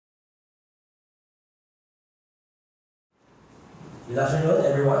Good afternoon,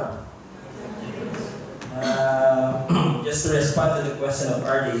 everyone. Just to respond to the question of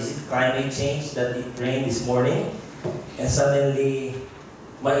RD, is it climate change that it rained this morning and suddenly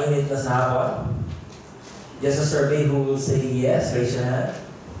mainit na sa hapon? Just a survey who will say yes, raise your hand.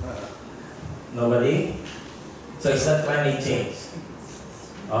 Nobody? So it's not climate change.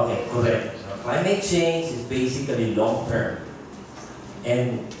 Okay, correct. So climate change is basically long-term.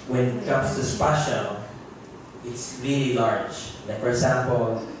 And when it comes to spatial, it's really large. Like for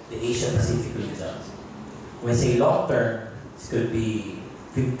example, the Asia-Pacific region. When I say long-term, it could be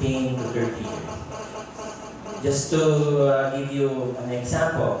 15 to 30 years. Just to give you an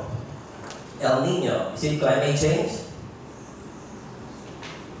example, El Nino, is it climate change?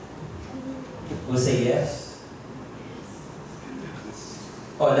 Who say yes?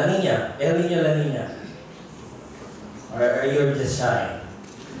 Oh, La Nina, El Nino, La Nina. Or are you just shy?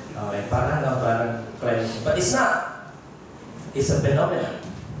 Okay, parang climate change. But it's not. It's a phenomenon.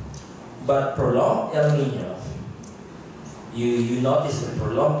 But prolonged El Nino, you notice the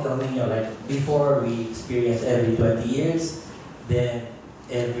prolonged El Nino, like before we experienced every 20 years, then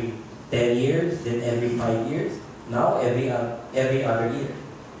every 10 years, then every 5 years, now every other year.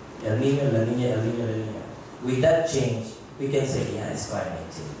 El Nino, La Nina, El Nino, La Nina. With that change, we can say, yeah, it's climate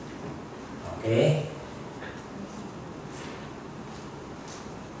change. Okay?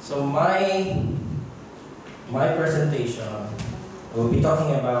 So my presentation, we'll be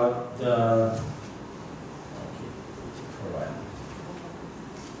talking about the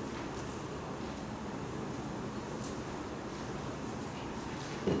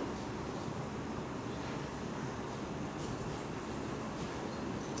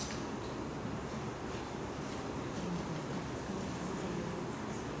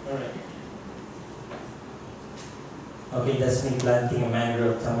okay, that's me planting a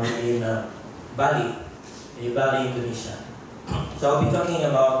mangrove somewhere in Bali, Indonesia. So I'll be talking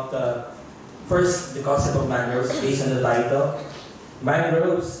about first the concept of mangroves based on the title.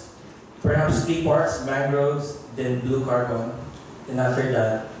 Mangroves, perhaps 3 parts: mangroves, then blue carbon, and after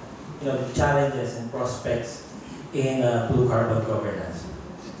that, the challenges and prospects in blue carbon governance.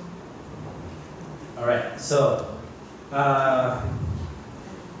 All right, so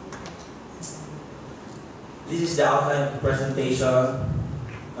this is the outline of the presentation.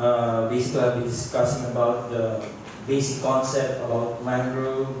 Basically, I'll be discussing about the basic concept about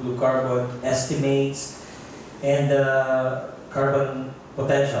mangrove, blue carbon estimates, and carbon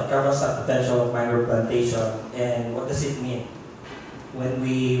stock potential of mangrove plantation, and what does it mean when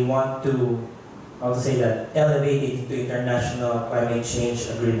we want to, I'll say that, elevate it into international climate change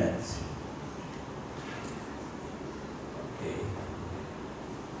agreements.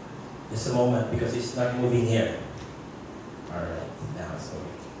 Just a moment, because it's not moving here. Alright, now it's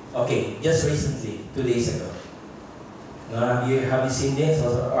moving. Okay, just recently, 2 days ago. Now, have you seen this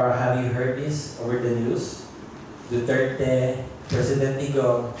or have you heard this over the news? Duterte, President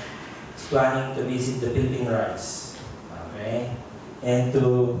Digong is planning to visit the Philippine rice. Okay? And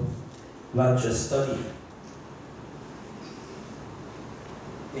to launch a study.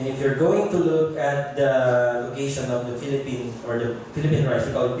 And if you're going to look at the location of the Philippine rice,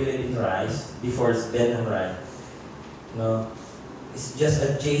 we call it Philippine rice, before it's Vietnam rice, it's just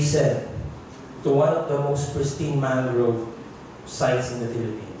adjacent to one of the most pristine mangrove sites in the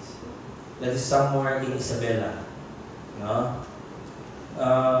Philippines. That is somewhere in Isabela. Not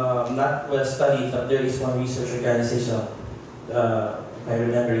well studied, but there is one research organization, if I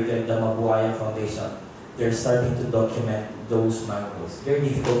remember it, the Mabuaya Foundation. They're starting to document those mangroves. Very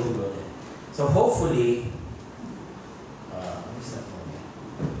difficult to go there. So hopefully,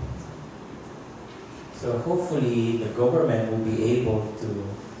 the government will be able to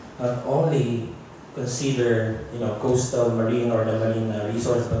not only consider, coastal marine or the marine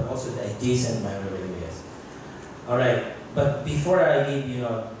resource, but also the adjacent mangrove areas. All right. But before I give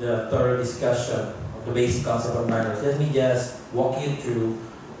the thorough discussion of the basic concept of mangroves, let me just walk you through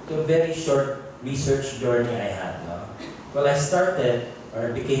a very short research journey I had. Well, I started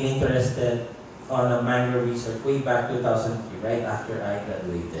or became interested on a mangrove research way back 2003, right after I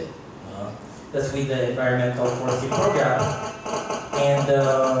graduated. That's with the Environmental Forestry program. And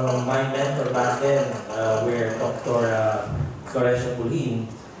my mentor back then were Dr. Florencio Pulin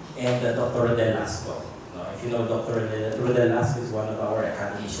and Dr. Rodel Lasco. If you know Dr. Rodel Lasco is one of our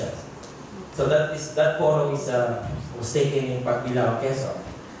academicians. So that photo was taken in Pagbilao, Quezon.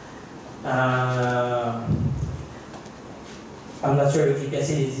 I'm not sure if you can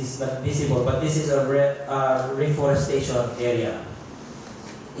see this, it's not visible, but this is a reforestation area.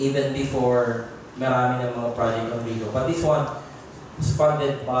 Even before marami ng mga project on Rigo. But this one was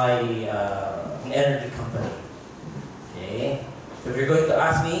funded by an energy company. Okay? So if you're going to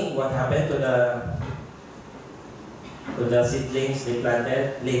ask me what happened to the seedlings they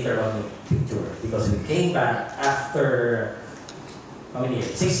planted later on in the picture, because we came back after how many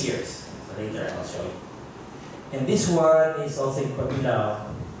years? 6 years. So later I'll show you. And this one is also in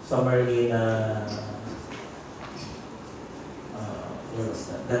Pabilao, somewhere in where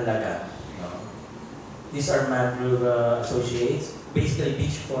was that? Dalaga. No. These are mangrove associates, basically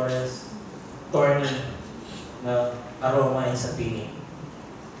beech forest, thorny, aroma and sapini.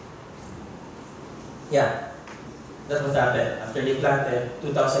 Yeah, that's what happened. After they planted,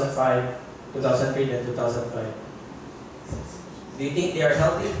 2005, 2003, and 2005. Do you think they are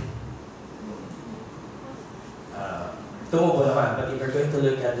healthy? Tumubo naman, but if you're going to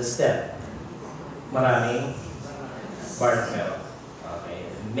look at the stem, maraming bark melt.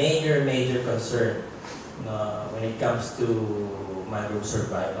 Okay, major concern when it comes to mangrove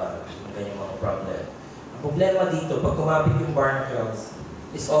survival, yung kanyang mga problem. Ang problema dito, pag kumapit yung barnacles,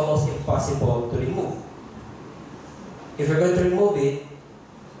 it's almost impossible to remove. If you're going to remove it,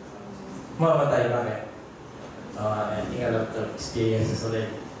 mamamatay. Bakit? I think a lot of experiences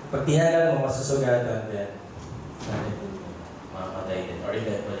already. Pag tinagal mo, masusugatan din. Mamamatay din, or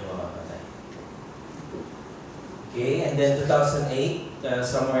eventually mamamatay. Okay, and then 2008,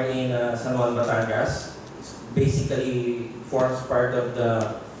 somewhere in San Juan, Batangas, basically forms part of the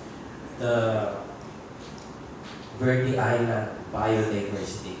Verde Island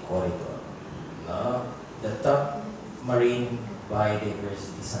Biodiversity Corridor. No? The top marine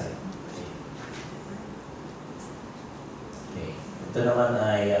biodiversity site. Okay. Ito naman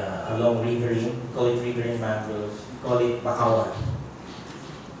ay along riverine, call it riverine mangroves, call it bakawan.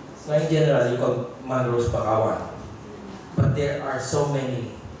 So in general, you call mangroves bakawan. But there are so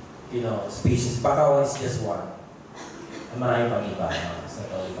many, species. Bakawan is just one. Marami pang iba. It's not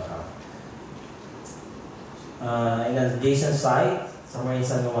only bakawan. In an adjacent site, somewhere in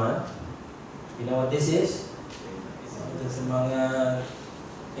San Juan, you know what this is? Sa mga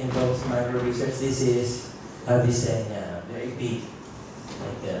involves mangrove research, this is Gevaña, very big.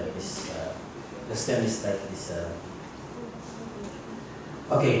 Like this, the stem is like this.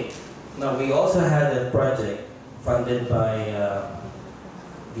 Okay, now we also had a project funded by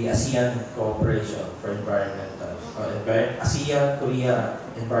the ASEAN Cooperation for Environmental, ASEAN-Korea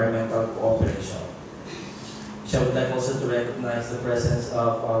Environmental Cooperation. So I would like also to recognize the presence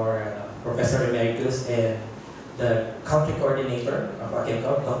of our Professor Emeritus and the country coordinator of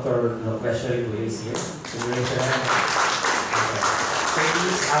AKECO, Dr. Professorial, who is here. So he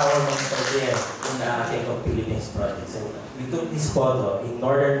is our mentor there in the AKECO Philippines project. So we took this photo in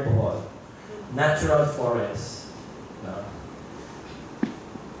northern Bohol, natural forest.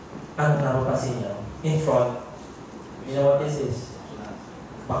 Ano napapansin nyo? In front, you know what this is?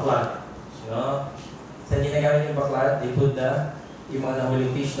 Baklat. Saan ginagamit yung baklat? They put yung mga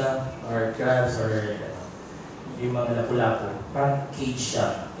nahuling fish na, or crabs, or yung mga lapu-lapu. Parang cage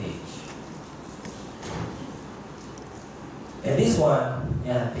siya. Cage. And this one,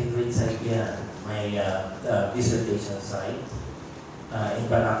 favorite site yan. My dissertation site in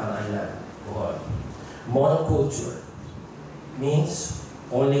Banacan Island, Bohol. Monoculture means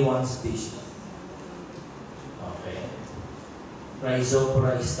only one species. Okay.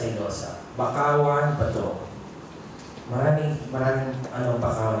 Rhizopora stylosa. Bakawan ba ito? Maraming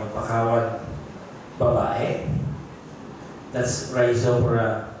bakawan. Yung bakawan babae. That's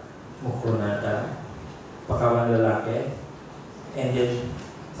Rhizopora mucronata. Bakawan lalaki. And then,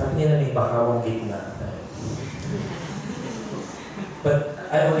 sabi nila may bakawan gitna. But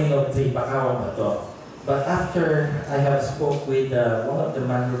I only know 3 bakawan ba ito. But after I have spoke with one of the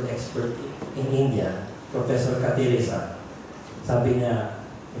mangrove experts in India, Professor Katirisa, sabi niya,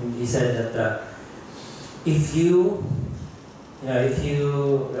 he said that if you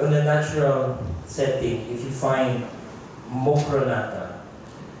in a natural setting, if you find mucronata,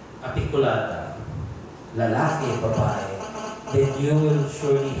 apiculata, lalaki, babae, then you will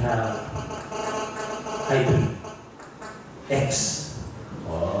surely have hybrid X.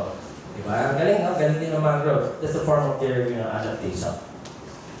 Oh, diba? Galing, no? Galing din ng mangrove. That's the form of their adaptation.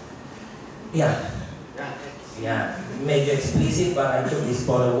 Yeah, medyo explicit, but I took this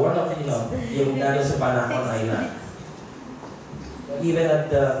photo. One of, yung narin sa Banacan Island. Even at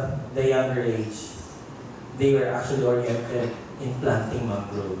the younger age, they were actually oriented in planting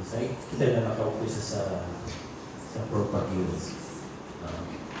mangroves. Right? Kita na nakaupo sa propagules.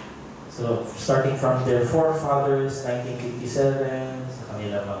 So, starting from their forefathers, 1957, sa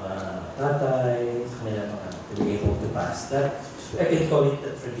kanilang mga tatay, sa kanilang mga, to be able to pass that. I can call it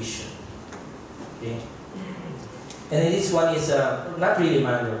a tradition. Okay? And then this one is not really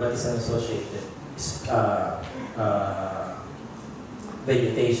mangrove, but it's an associated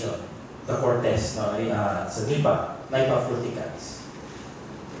vegetation, the cortez, no, sa Nipa fruticans.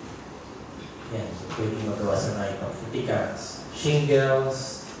 Yan, pwede magawa sa Nipa fruticans.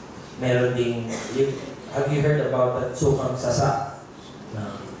 Shingles, meron ding, have you heard about that sukang sasa?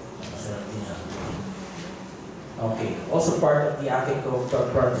 No, masarap din yan. Okay, also part of the Akiko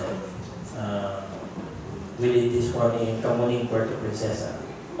project, we did this one in Kamuning, Puerto Princesa.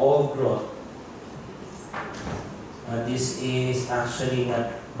 Old growth. This is actually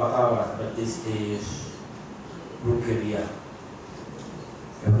not bakawan, but this is Brugueria.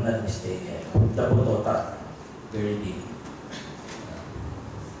 If I'm not mistaken. Tapotota. Very deep.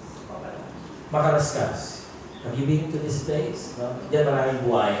 Makaraskas. Have you been to this place? No? Diyan maraming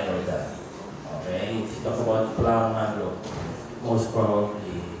buhayan or that. Okay? If you talk about Pulau Mangrove, most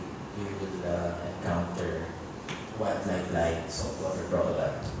probably you will encounter wildlife like saltwater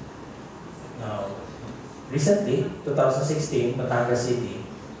crocodile. Now, recently, 2016, Batangas City,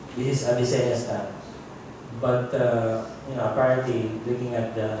 this is Avicenna's time. But, apparently, looking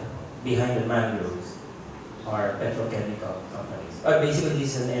at behind the mangroves are petrochemical companies. Basically,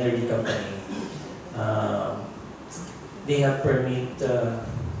 this is an energy company. They have permit,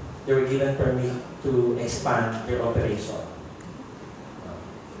 they were given permit to expand their operation.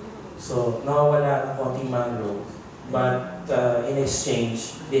 So, nawawala ng konting mangrove. But in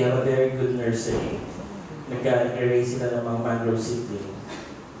exchange, they have a very good nursery. Nag-raise sila ng mga mangrove seedling.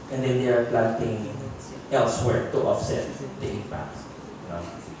 And then they are planting elsewhere to offset the impact.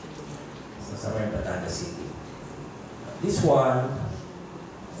 So, somewhere in Batangas City. This one,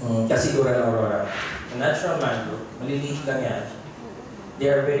 Kasiguran Aurora, a natural mangrove, maliliit lang yan. They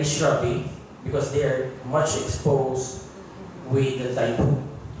are very shrubby because they are much exposed with the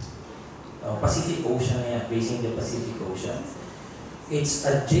typhoon. Pacific Ocean yan, facing the Pacific Ocean. It's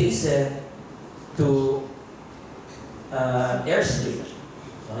adjacent to an airstrip.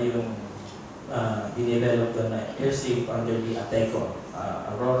 Yung dinevelop na airstrip under the ATECO,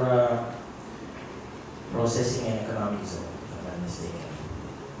 Aurora Processing and Economic Zone, if I'm not mistaken.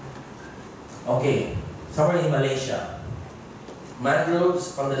 Okay, somewhere in Malaysia.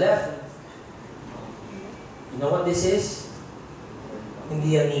 Mangroves on the left. You know what this is?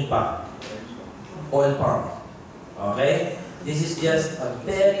 Hindi yan nipa. Oil palm. Okay? This is just a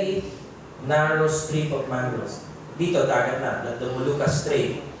very narrow strip of mangroves. Dito, dagat na, the Molucas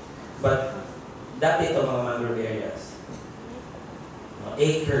Strait. But, dati ito mga mangrove areas.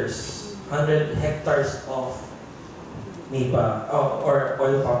 Acres, 100 hectares of nipa, or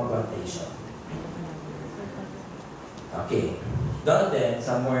oil palm plantation. Okay. Down then,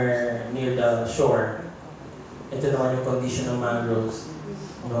 somewhere near the shore, ito naman yung condition ng mangroves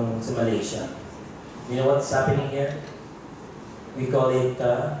sa Malaysia. You know what's happening here? We call it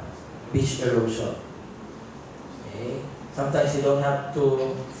beach erosion. Okay? Sometimes you don't have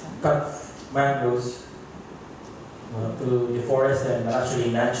to cut mangroves to deforest them, but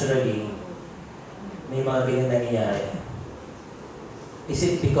actually, naturally, may mga ganyan nangyayari. Is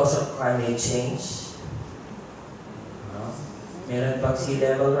it because of climate change? Meron bang sea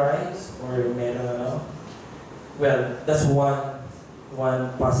level rise? Or meron Well, that's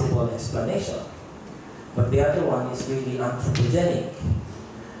one possible explanation. But the other one is really anthropogenic.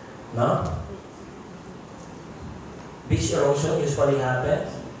 No? Beach erosion usually happens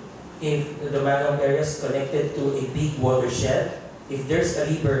if the mangrove area is connected to a big watershed. If there's a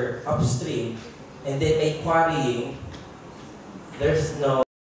river upstream and they make quarrying, there's no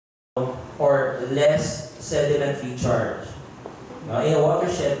or less sediment recharge. Now, in a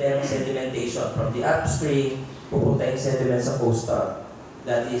watershed, there's sedimentation from the upstream, pupunta yung sediment sa coastal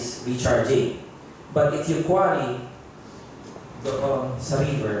that is recharging. But if you quarry doon sa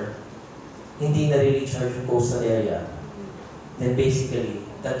river, hindi na-recharge yung coastal area, then basically,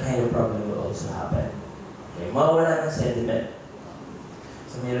 that kind of problem will also happen. Okay, mawawala ng sediment.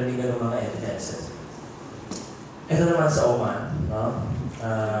 So, meron din ganun mga evidences. Ito naman sa Oman, no?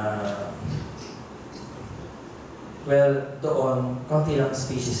 Well, doon, kaunti lang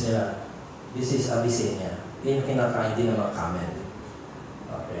species nila. This is Avicennia. Yun yung kinakain din ng mga camel.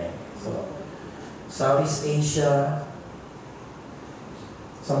 Okay, so, Southeast Asia,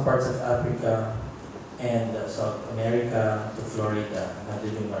 some parts of Africa, and South America to Florida,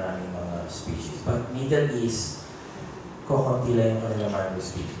 nandun yung maraming mga species. But Middle East, kukunti lang yung kanilang mangrove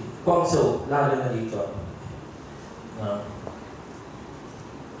species. Guangzhou, lalo na dito.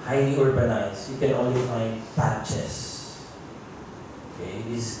 Highly urbanized. You can only find patches. Okay,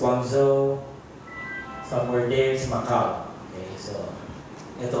 this is Guangzhou. Somewhere there is Macau. Okay, so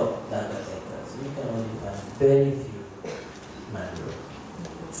ito, dagat ito. So you can only find very few mangrove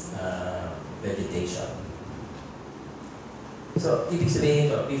vegetation. So, ibig sabihin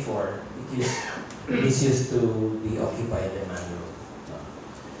ito, before, this used to be occupied by mangrove.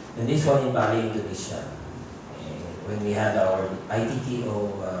 And this one in Bali, Indonesia, when we had our ITTO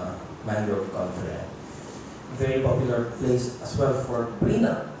mangrove conference. Very popular place as well for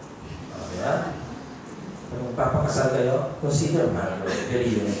prenup. Diba? Kung magpapakasal kayo, consider mangrove. Very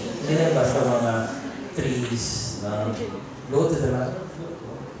unique. Hindi lang basta mga trees. Go to the mangrove.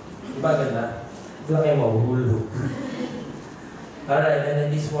 Diba ganda? Ito lang kayo mahuhulog. Alright, and then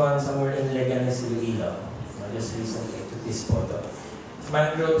this one somewhere in Leganes, Iloilo. Just recently I took this photo.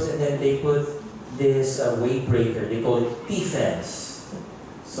 Mangroves, and then they put this wave breaker. They call it T-fence,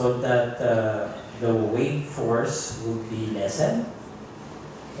 so that the wave force would be lessened,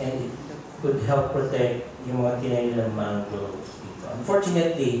 and it could help protect yung mga tinayin ng mangroves dito.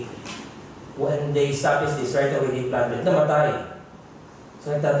 Unfortunately, when they established this, right away they planted, namatay.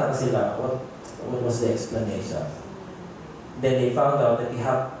 So nagtataka sila, what was the explanation? Then they found out that you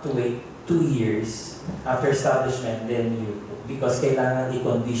have to wait 2 years after establishment, then because kailangan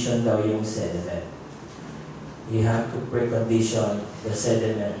i-condition daw yung sediment. You have to precondition the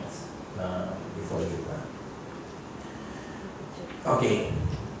sediment before you plant. Okay.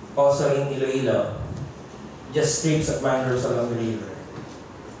 Also in Iloilo, just strips of mangroves along the river.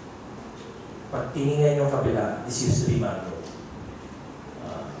 Pag tinignan yung kabila, this used to be mangrove.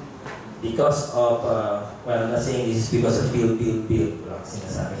 Because of, well, I'm not saying this is because of build. Lang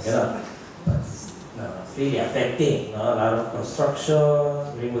sinasabi gano'n. But it's really affecting, a lot of construction,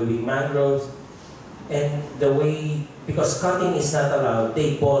 removing mangroves, and the way, because cutting is not allowed,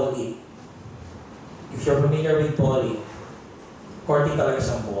 they ball it. If you're familiar with balling, cutting talaga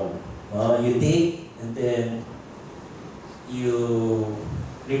isang ball. You dig, and then you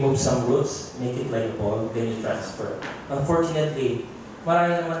remove some roots, make it like a ball, then you transfer. Unfortunately,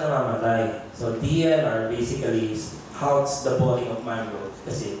 marami naman namamatay. So DNR basically halts the balling of mangrove.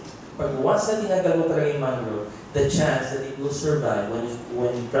 Kasi pag once na tinanggal mo talaga yung mangrove, the chance that it will survive when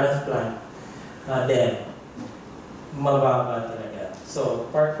you transplant them, mababa talaga. So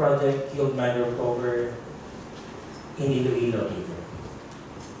park project killed mangrove cover in Iloilo River.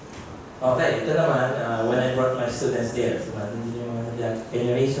 Okay, ito naman, when I brought my students there, so hindi nyo mga can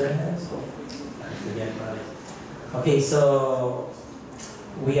you raise your hands? Okay, so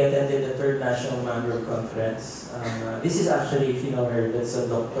we attended the 3rd National Mangrove Conference. This is actually, if you know her, that's a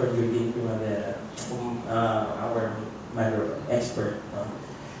Dr. Yudin Primavera, our mangrove expert.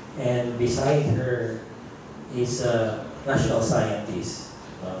 And beside her is a national scientist,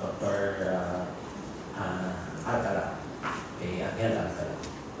 Dr. Alcala. Okay, Angel Alcala.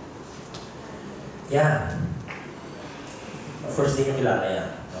 Yeah. First thing yung kilala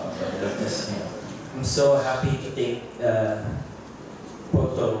yan. I'm so happy to take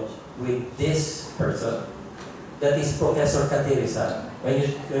photo with this person. That is Professor Katirisa. When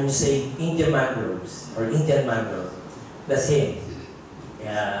you say Indian mangroves or Indian mangrove, that's him.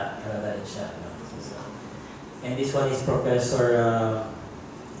 Yeah, na rin siya. And this one is Professor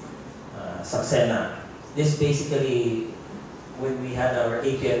Saxena. This basically, when we had our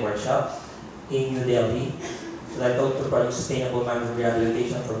APN workshop in New Delhi, so I talked about sustainable mangrove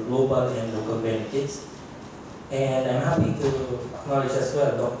rehabilitation for global and local benefits. And I'm happy to acknowledge as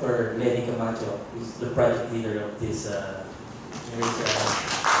well Dr. Lenny Camacho, who's the project leader of this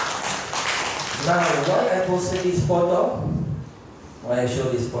Now, why I posted this photo? Why I show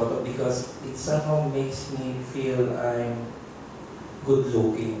this photo? Because it somehow makes me feel I'm good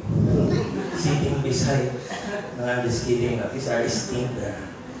looking. Sitting beside, no, I'm just kidding, these are esteemed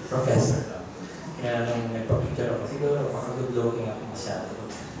professor. Kaya nung nagpa-picture ako, siguro maka-good looking ako masyado.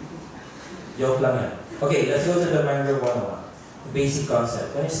 Joke lang yan. Okay, let's go to the mangrove 101. The basic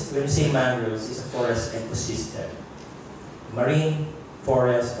concept. When you say mangroves, it's a forest ecosystem. Marine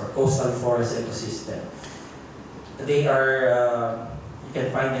forest or coastal forest ecosystem. They are, you can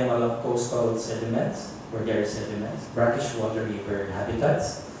find them along coastal sediments, where there are sediments, brackish water river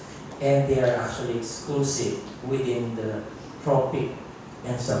habitats, and they are actually exclusive within the tropic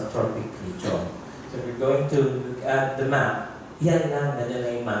and subtropic region. So if you're going to look at the map, yan lang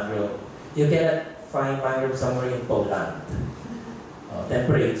nadala yung mangrove. You cannot find mangrove somewhere in Poland,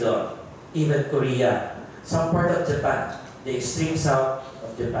 temperate zone, even Korea, some part of Japan, the extreme south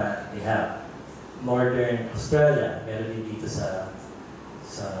of Japan, they have northern Australia, meron din dito sa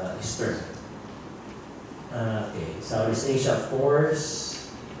eastern. Okay, Southeast Asia, of course,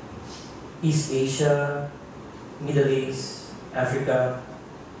 East Asia, Middle East, Africa,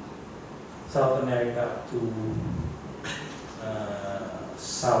 South America to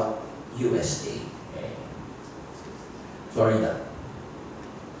South USA, okay. Florida.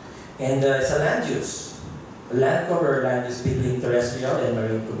 And it's a land use. Land cover land is between terrestrial and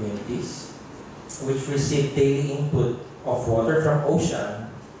marine communities, which receive daily input of water from ocean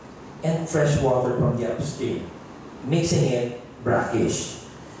and fresh water from the upstream, mixing it brackish.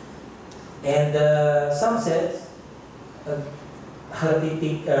 And some said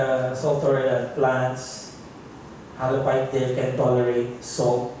halophytic salt tolerant plants, halophyte there can tolerate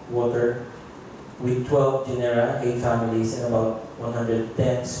salt water with 12 genera, 8 families, and about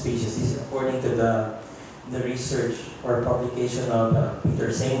 110 species. This is according to the research or publication of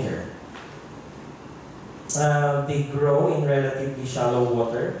Peter Singer. They grow in relatively shallow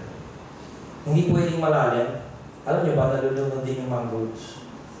water. Hindi pwedeng malalim. Alam niyo ba, nalulunod din yung mangroves.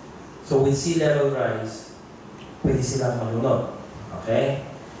 So with sea level rise, pwede silang malunod. Okay?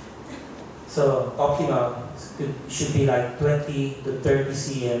 So optimal should be like 20 to 30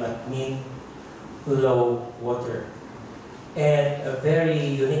 cm at mean low water. And a very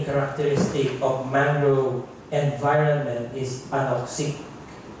unique characteristic of mangrove environment is anoxic,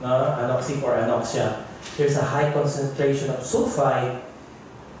 anoxic or anoxia. There's a high concentration of sulfide,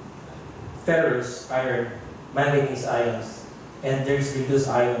 ferrous, iron, manganese ions, and there's reduced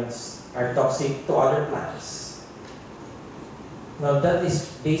ions are toxic to other plants. Now that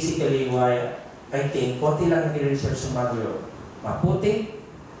is basically why I think konti lang nag-research sa mangrove. Maputi,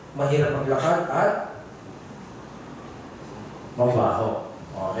 mahirap maglakad, at mabaho.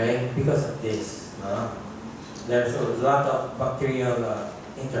 Okay? Because of this. There's a lot of bacterial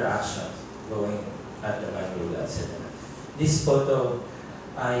interactions going at the mangrove sediment. This photo,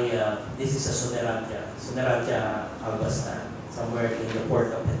 this is a Sonerantia albastan, somewhere in the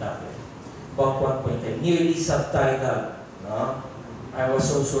port of Petaclo. About 1.5, nearly subtidal. I was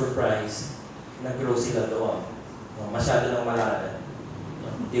so surprised. Nag-grow sila doon. Masyado ng malalim.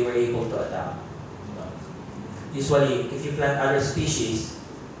 They were able to adapt. Usually, if you plant other species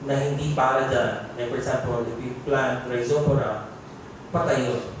na hindi para dyan, like for example, if you plant Rhizopora,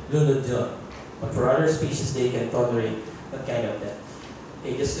 patay yun, lunod yun. But for other species, they can tolerate that kind of death.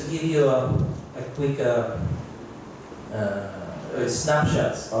 Okay, just to give you a quick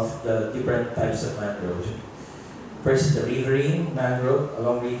snapshots of the different types of mangroves. First, the riverine mangrove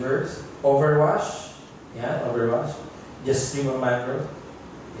along rivers, overwash, overwash, just stream of mangrove.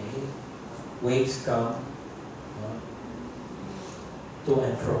 Okay. Waves come to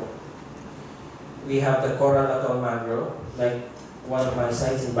and fro. We have the coral atoll mangrove, like one of my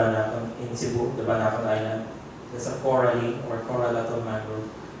sites in Banacon, in Cebu, the Banacon Island. There's a coralline or coral atoll mangrove.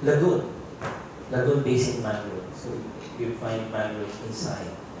 Lagoon basin mangrove. So you find mangroves inside,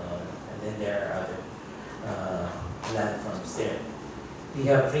 and then there are other landforms there. We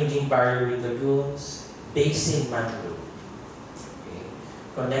have fringing barrier with lagoons, basin mangrove. Okay.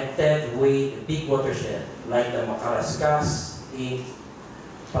 Connected with big watershed, like the Macarascas in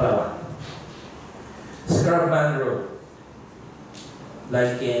Palawan. Scrub mangrove,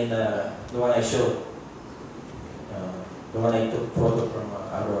 like in the one I showed, the one I took photo from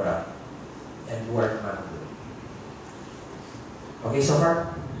Aurora, and dwarf mangrove. Okay, so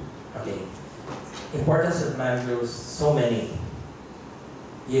far? Okay. Importance of mangroves, so many.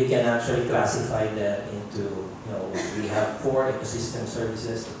 You can actually classify them into, we have 4 ecosystem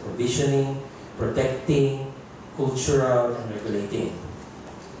services: provisioning, protecting, cultural, and regulating.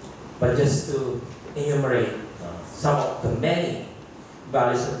 But just to enumerate some of the many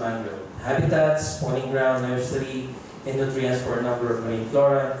values of mangrove: habitats, spawning ground, nursery, and nutrients for a number of marine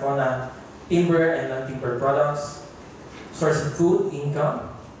flora and fauna, timber and non-timber products, source of food, income,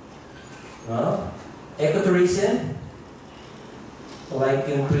 ecotourism, like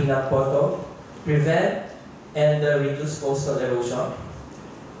yung prenup photo, prevent and reduce coastal erosion,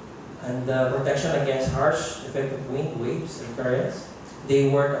 and protection against harsh effect of wind, waves, and currents.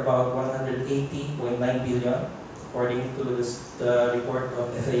 They worth about 180.9 billion, according to the report of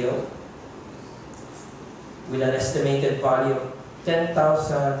FAO, with an estimated value of $10,000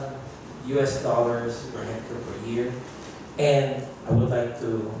 per hectare per year. And I would like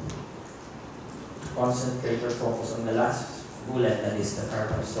to concentrate or focus on the last bullet, that is the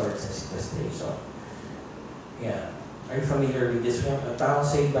carbon storage and sequestration. Yeah. Are you familiar with this one? A town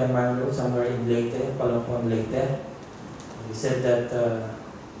saved by mangrove somewhere in Leyte, Palompuan, Leyte. They said that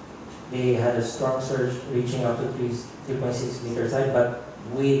they had a strong surge reaching up to 3.6 meters high, but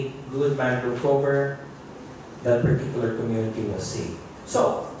with good mangrove cover, that particular community was saved.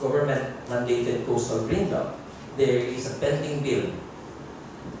 So, government mandated coastal green belt. There is a pending bill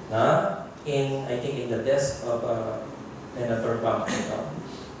I think in the desk of Senator Bam.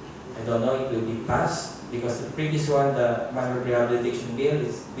 I don't know if it will be passed, because the previous one, the mangrove rehabilitation bill,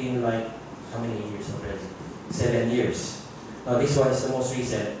 is been like how many years already? 7 years. Now this one is the most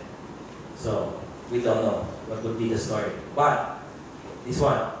recent. So we don't know what would be the story. But this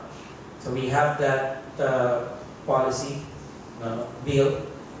one, so we have that policy bill,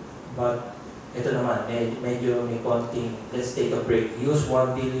 but ito naman, medyo may konting, let's take a break. Use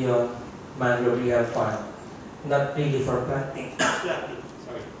 1 billion mangrove rehab fund, not really for planting,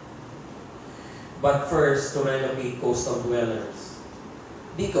 sorry. But first, to renovate coastal dwellers.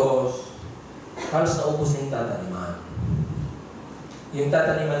 Because, halos naubos na yung tataniman. Yung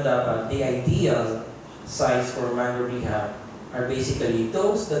tataniman dapat, the ideal size for mangrove rehab are basically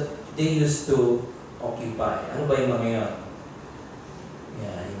those that they used to occupy. Ano ba yung mga yan?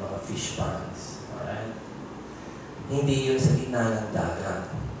 Yeah, yung mga fish ponds. Alright? Hindi yun sa gitna ng dagat.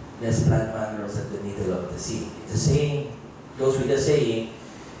 Let's plant mangroves at the middle of the sea. The saying goes with the saying,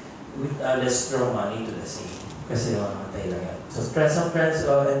 let's throw money to the sea. Kasi mamatay lang yan. So trends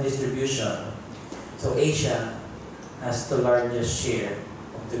and distribution. So Asia has the largest share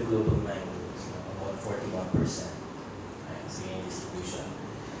of the global mangroves, about 41%. Right, so in distribution.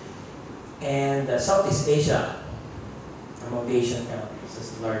 And Southeast Asia, among the Asian countries,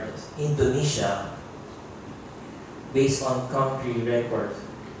 is the largest. Indonesia, based on country records,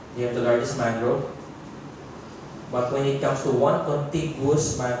 they have the largest mangrove. But when it comes to one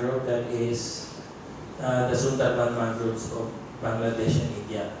contiguous mangrove, that is the Sundarban mangroves of Bangladesh and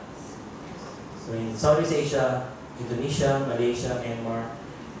India. So in Southeast Asia, Indonesia, Malaysia, Myanmar,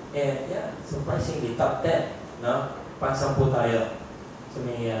 and yeah, surprisingly, top 10, no? Pang-sampu tayo. So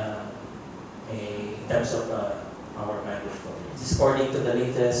may, in terms of our mangrove coverage. This is according to the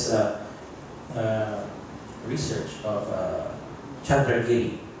latest research of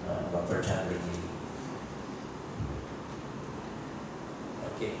Chandragiri, Dr. Chandragiri.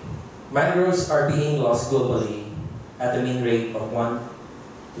 Okay. Mangroves are being lost globally at a mean rate of 1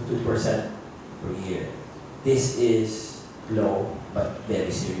 to 2% per year. This is low but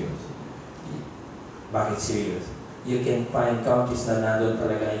very serious. Bakit serious? You can find countries na nandun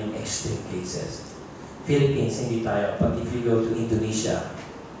talaga yung extreme cases. Philippines, hindi tayo. But if you go to Indonesia,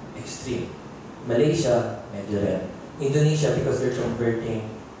 extreme. Malaysia, medyo rin. Indonesia, because they're converting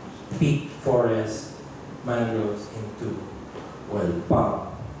peat forest mangroves into, well, palm.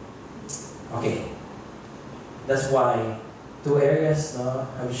 Okay. That's why two areas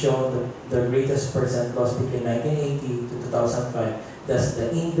have shown the greatest percent loss between 1980 to 2005. That's the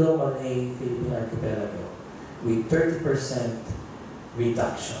Indo-Malay Philippine Archipelago with 30%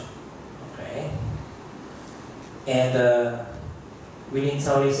 reduction. Okay? And within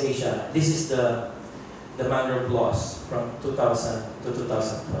Southeast Asia, this is the mangrove loss from 2000 to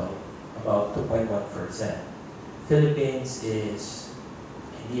 2012, about 2.1%. Philippines is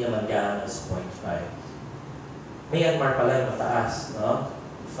hindi naman gaano as 0.5. Myanmar pala yung mataas, no?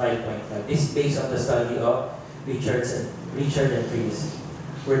 5.5. This is based on the study of Richard and Fries,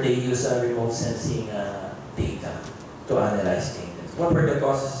 where they use remote sensing data to analyze data. What were the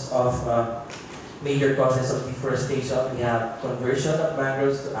causes of major causes of deforestation? We have conversion of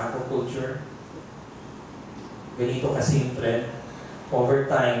mangroves to aquaculture. Ganito kasi yung trend.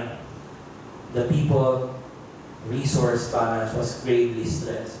 Over time, the people resource balance was gravely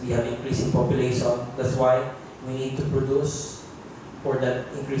stressed. We have increasing population. That's why we need to produce for that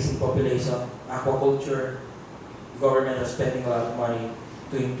increasing population. Aquaculture, government is spending a lot of money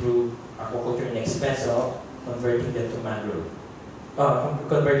to improve aquaculture in expense of converting them to mangrove.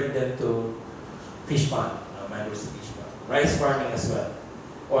 Converting them to fish pond, mangroves to fish pond. Rice farming as well.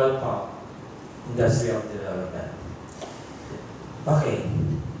 Oil palm, industrial development. Okay,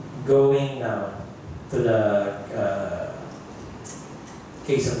 going now to the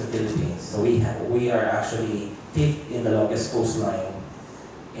case of the Philippines. So we are actually 5th in the longest coastline,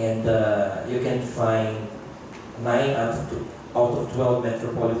 and you can find 9 out of 12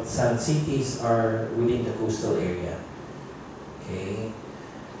 metropolitan cities are within the coastal area. Okay,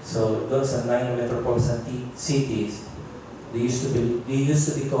 so those are 9 metropolitan cities. They used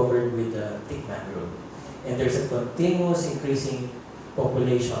to be covered with thick mangrove, and there's a continuous increasing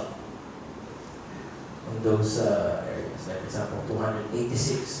population in those areas. Like for example,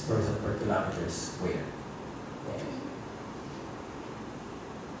 286 person per kilometer square. Okay.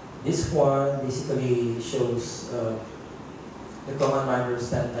 This one basically shows the common mangrove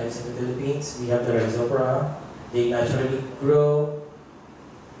stand types in the Philippines. We have the Rhizopora. They naturally grow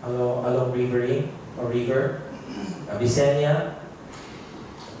along river. Abyssinia,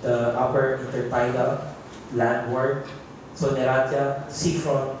 the upper intertidal, landward. So Neratia,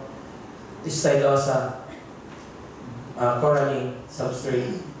 seafront, stylosa, coralline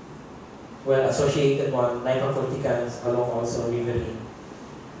substrate. Well, associated one, Nicocorticans along also riverine,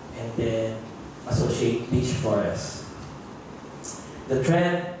 and then associate beach forest. The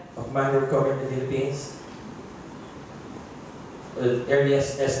trend of mangrove cover in the Philippines. The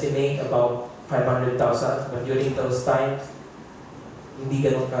earliest estimate about 500,000, but during those times, hindi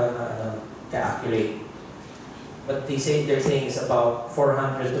ganun ka-accurate. But they're saying it's about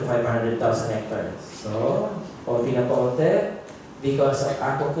 400 to 500,000 hectares. So, paunti na paunti, because of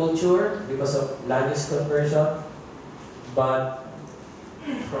aquaculture, because of land use conversion. But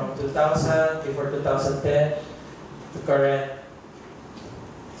from 2000, before 2010, to current,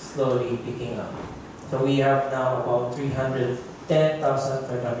 slowly picking up. So we have now about 310,500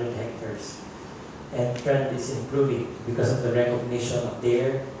 hectares. And trend is improving because of the recognition of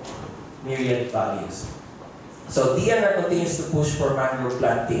their myriad values. So DNR continues to push for mangrove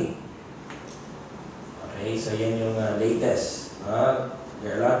planting. Okay, so yan yung latest.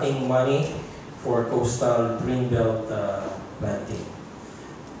 They're allotting money for coastal greenbelt planting.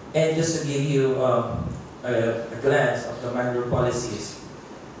 And just to give you a glance of the mangrove policies,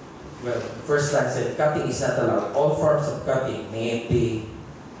 well, the first line said cutting is not allowed. All forms of cutting, may it be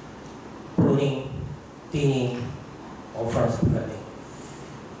pruning, thinning, all forms of cutting.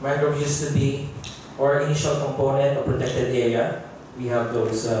 Mangrove used to be our initial component of protected area. We have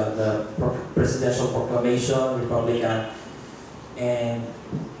those, the Presidential Proclamation, Republic Act, and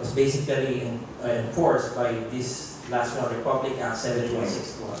was basically enforced by this last one, Republic Act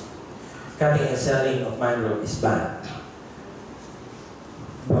 7161. Cutting and selling of mangrove is banned.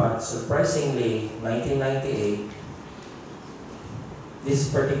 But surprisingly, 1998, this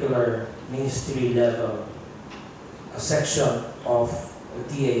particular ministry level, a section of the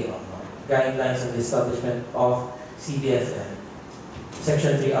TA, guidelines on the establishment of CBFM,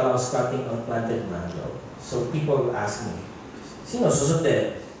 Section 3 allows cutting unplanted mangrove. So people ask me, sino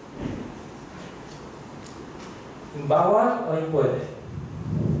susundin? Yung bawal o yung pwede?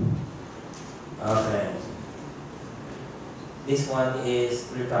 Okay. This one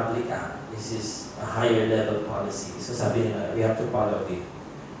is Republic Act. This is a higher level policy. So sabi nila, we have to follow it.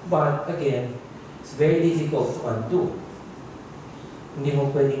 But again, it's very difficult to undo. Hindi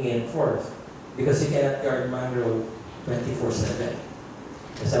mo pwedeng i-enforce because you cannot guard mangrove 24/7.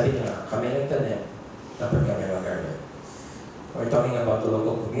 Kasi sabi nila, kami nagtanim, dapat kami mag-guard. We're talking about the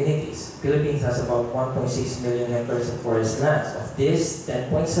local communities. Philippines has about 1.6 million hectares of forest lands. Of this,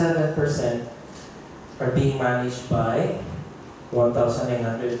 10.7% are being managed by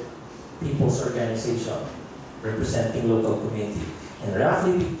 1,900 people's organization representing local community. And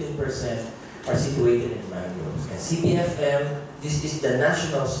roughly 15% are situated in mangroves. And CPFM, this is the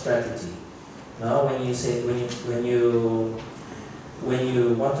national strategy. Now, when you say, when you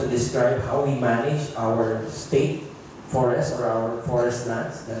want to describe how we manage our state forests or our forest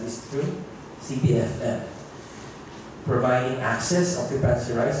lands, that is through CPFM. Providing access,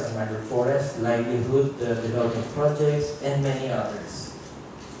 occupancy rights on mangrove forests, livelihood development projects, and many others.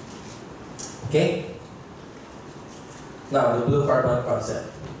 Okay? Now, the blue carbon concept.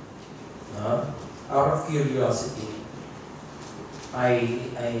 Out of curiosity, I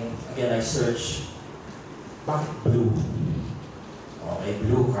searched, bakit blue? Okay,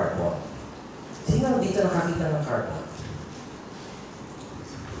 blue carbon. Sino dito nakakita ng carbon?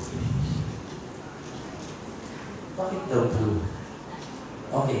 Bakit daw blue?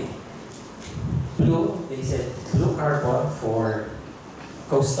 Okay. Blue, they said blue carbon for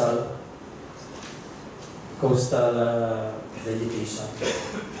coastal vegetation.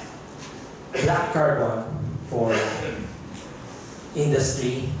 Black carbon for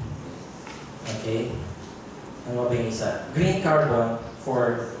industry. Okay. Ano ba yung isa? Green carbon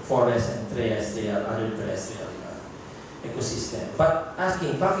for forest and terrestrial, other terrestrial ecosystem. But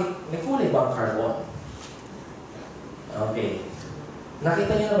asking, bakit may kulay ba ang carbon? Okay.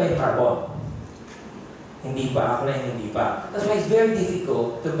 Nakita niyo na ba yung carbon? Hindi pa. Ako na hindi pa. That's why it's very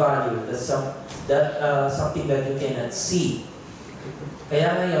difficult to value something that you cannot see.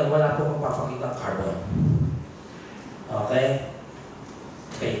 Kaya ngayon, wala po magpapakita ng carbon. Okay?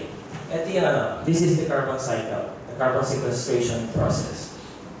 Okay. Ito yan, this is the carbon cycle, the carbon sequestration process.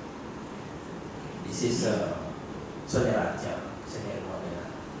 This is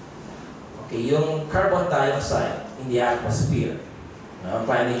okay, yung carbon dioxide in the atmosphere,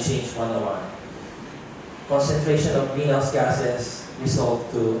 climate change 101. Concentration of greenhouse gases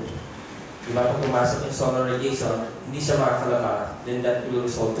result to, di ba pag pumasok yung solar radiation, hindi siya makakalabas, then that will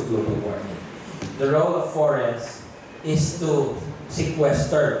result to global warming. The role of forests is to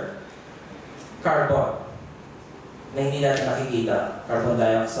sequester carbon na hindi natin nakikita, carbon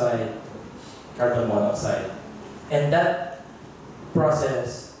dioxide, carbon monoxide. And that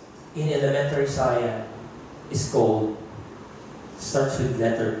process in elementary science is called, starts with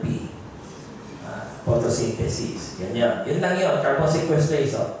letter P. photosynthesis. Ganyan. Yun lang yun. Carbon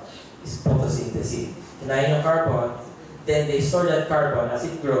sequestration is photosynthesis. Hinayin yung carbon, then they store that carbon as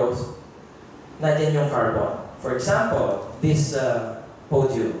it grows, nandiyan yung carbon. For example, this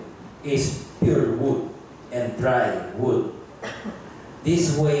podium is pure wood and dry wood.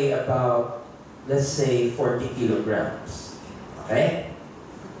 This weigh about, let's say, 40 kilograms. Okay?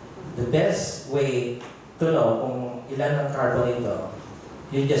 The best way to know kung ilan ang carbon ito,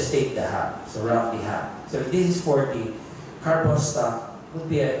 you just take the half, so roughly half. So if this is 40, carbon stock would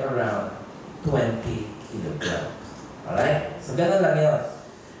be at around 20 kilograms. Alright? So ganun lang yun.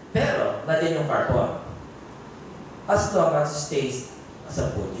 Pero, nandiyan yung carbon. As long as it stays as a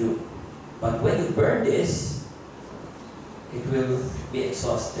podium. But when you burn this, it will be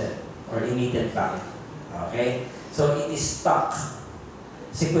exhausted or emitted back. Okay? So it is stuck.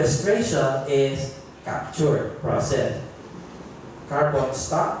 Sequestration is capture process. Carbon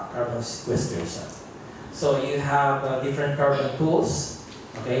stock, carbon sequestration. So you have different carbon tools.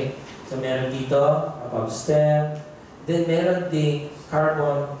 Okay? So meron dito, above stem. Then meron din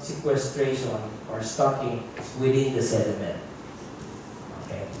carbon sequestration or stocking within the sediment.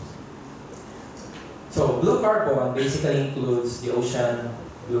 Okay? So blue carbon basically includes the ocean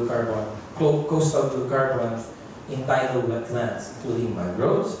blue carbon, coastal blue carbon in tidal wetlands, including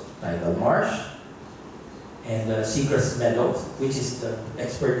mangroves, tidal marsh, and seagrass meadows, which is the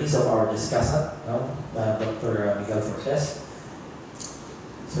expertise of our discussant, Dr. Miguel Fortes.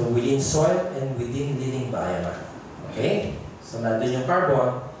 So within soil and within living biomass. Okay? So nandun yung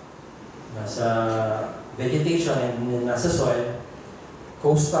carbon, nasa vegetation and nasa soil,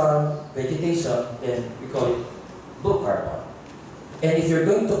 coastal vegetation, then we call it blue carbon. And if you're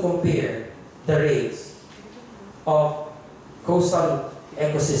going to compare the rates of coastal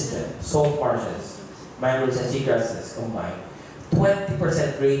ecosystem, salt marshes, mangroves and seagrasses combined, 20%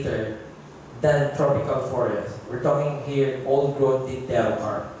 greater than tropical forest. We're talking here old-growth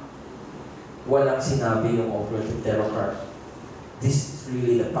dipterocarp. Walang sinabi yung old-growth dipterocarp. This is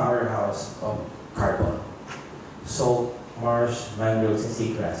really the powerhouse of carbon. Salt, marsh, mangroves, and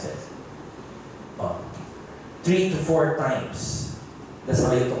seagrasses. 3 to 4 times. That's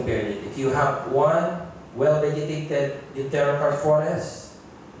how you compare it. If you have one well-vegetated dipterocarp forest,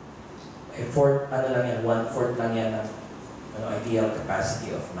 a fourth, ano lang yan, 1/4 lang yan ng ideal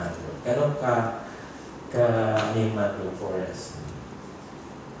capacity of mangrove. Ganon ka yung mangrove forest.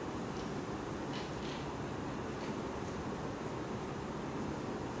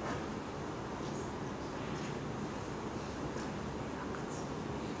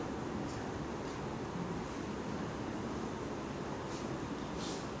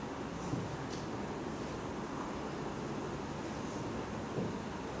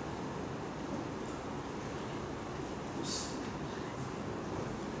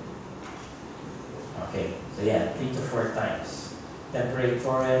 Okay, so yeah, 3 to 4 times. Temperate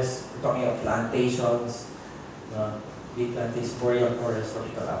forest, we're talking of plantations, big plantations, boreal forest,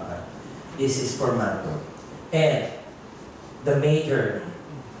 tropical upland. This is for mangrove. And the major,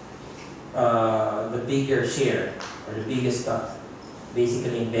 the bigger share, or the biggest stuff,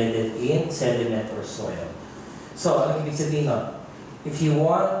 basically embedded in sediment or soil. So, ang ibig sabihin nun, if you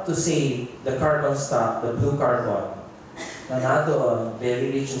want to save the carbon stock, the blue carbon, na nandoon,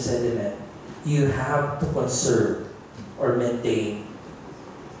 very rich in sediment, you have to conserve or maintain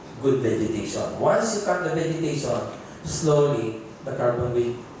good vegetation. Once you cut the vegetation, slowly, the carbon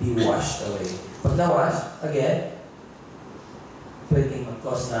will be washed away. Pag na-wash, again, pwedeng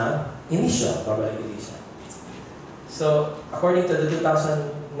mag-cause na emission, carbon emission. So, according to the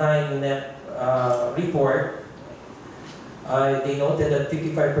 2009 NEP report, they noted that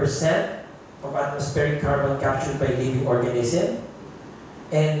 55% of atmospheric carbon captured by living organism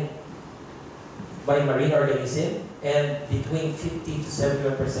and by marine organism, and between 50 to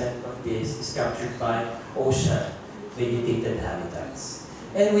 71% of this is captured by ocean vegetated habitats.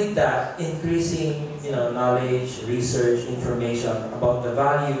 And with that, increasing knowledge, research, information about the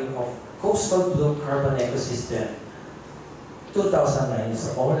value of coastal blue carbon ecosystem, 2009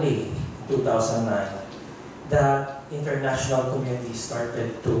 is only 2009 that international community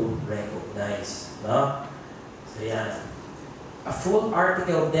started to recognize. No? So yeah, a full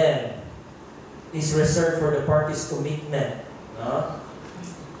article then is reserved for the parties' commitment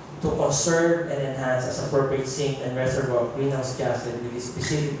to conserve and enhance as appropriate sink and reservoir of greenhouse gases with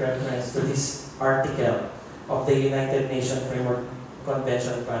specific reference to this article of the United Nations Framework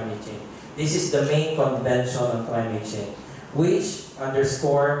Convention on Climate Change. This is the main convention on climate change, which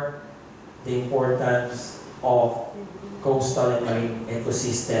underscore the importance of coastal and marine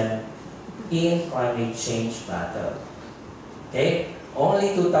ecosystem in climate change battle. Okay?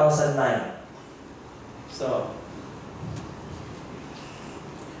 Only 2009. So,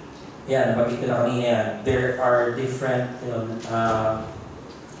 yan, nabanggit ko na kanina yan. There are different,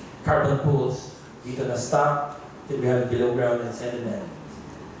 carbon pools dito na stock. We have below ground and sediment.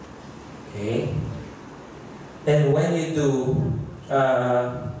 Okay. And when you do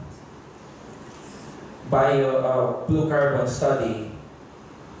blue carbon study,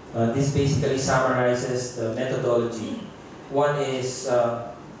 this basically summarizes the methodology. One is,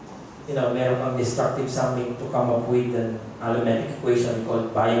 meron kang destructive sampling to come up with an allometric equation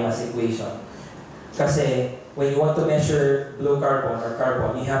called biomass equation. Kasi when you want to measure blue carbon or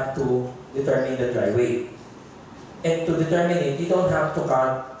carbon, you have to determine the dry weight. And to determine it, you don't have to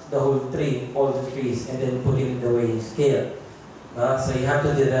cut the whole tree, all the trees, and then put it in the weighing scale. So you have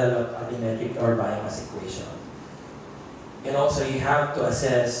to develop allometric or biomass equation. And also you have to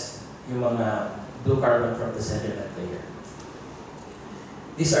assess yung mga blue carbon from the sediment layer.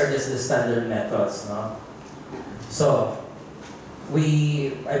 These are just the standard methods, no? So,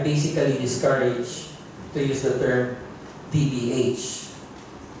 I basically discourage to use the term DBH.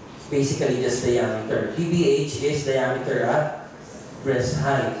 Basically just diameter. DBH is diameter at breast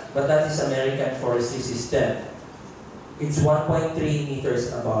height, but that is American Forestry System. It's 1.3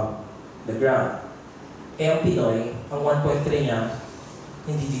 meters above the ground. Eh, ang Pinoy, ang 1.3 niya,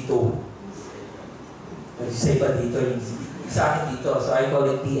 hindi dito. Say ba dito? Sa akin dito. So I call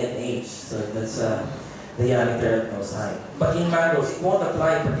it DNH. So that's diameter at nose height. But in mangroves, it won't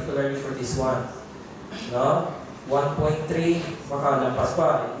apply particularly for this one. No? 1.3, baka lampas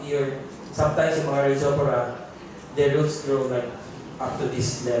pa. Sometimes yung mga rhizopora, their roots grow like up to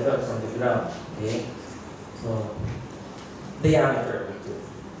this level from the ground. Okay? So, diameter.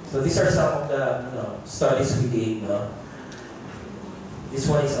 So these are some of the studies we did. No? This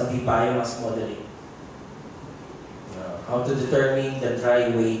one is on the biomass modeling. How to determine the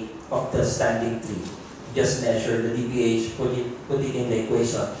dry weight of the standing tree. Just measure the DBH, put it in the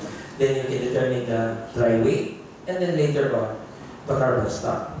equation. Then you can determine the dry weight, and then later on, the carbon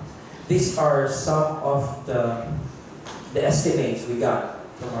stock. These are some of the estimates we got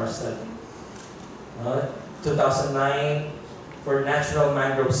from our study. 2009, for natural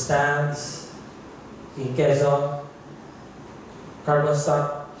mangrove stands in Quezon, carbon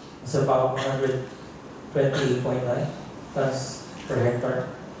stock is about 128.9 tons per hectare.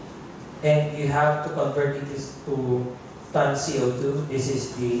 And you have to convert it to ton CO2. This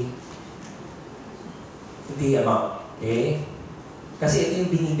is the amount. Okay? Kasi ito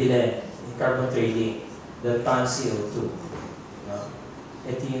yung binibili in carbon trading, the ton CO2.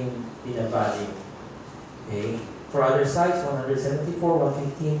 Ito yung binavalue. Okay? For other sites, 174,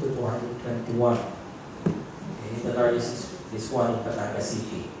 115 to 221. Okay? The largest is this one in Batangas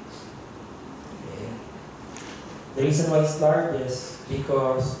City. Okay? The reason why it's large is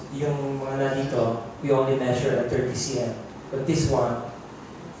because yung mga nandito, we only measure at 30 cm. But this one,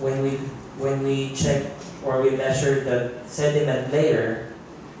 when we check or we measure the sediment layer,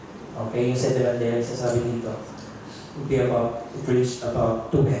 okay, yung sediment layer, sasabi dito, would be about, it reached about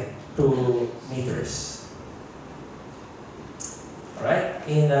 2 meters. Alright,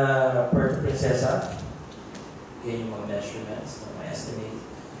 in Puerto Princesa, yun yung mga measurements, mga estimate,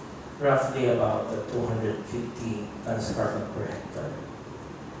 roughly about 250 tons carbon per hectare.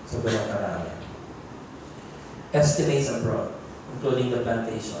 So, ganun karami. Estimates abroad, including the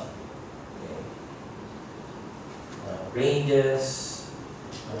plantation. Okay. Ranges,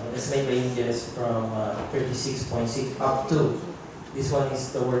 estimate ranges from 36.6 up to, this one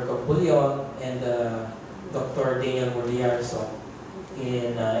is the work of Bullion and Dr. Daniel Muriarso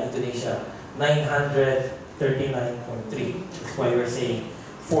in Indonesia, 939.3. That's why we're saying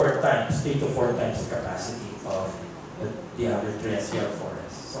 3 to 4 times the capacity of the other terrestrial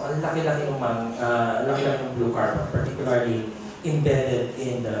forests. So, ang laki-laki ng blue carbon, particularly embedded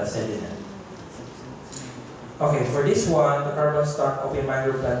in the sediment. Okay, for this one, the carbon stock of a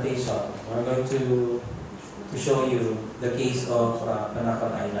mangrove plantation, we're going to show you the case of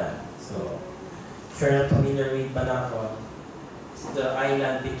Banacon Island. So, if you're not familiar with Banacon, it's the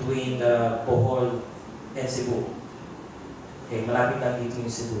island between the Bohol and Cebu. Okay, malapit lang dito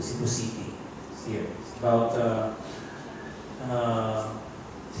yung Cebu City. It's here. It's about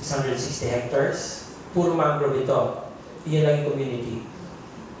 660 hectares. Puro mangrove ito. Iyan lang yung community.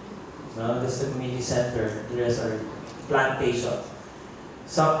 That's the community center. The rest are plantation.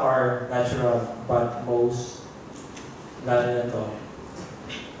 Some are natural, but most, lalo na ito,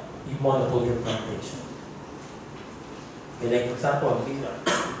 yung monoculture plantation. Okay, like for example,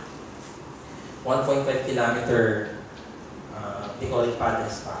 1.5 kilometer, they call it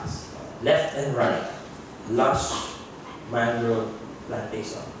Padres Pass. Left and right, lush mangrove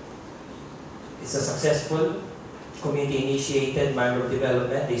plantation. It's a successful community-initiated mangrove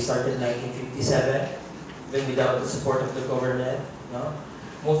development. They started in 1957, even without the support of the government. No?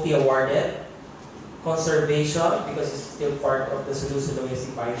 Multi-awarded. Conservation, because it's still part of the solution of the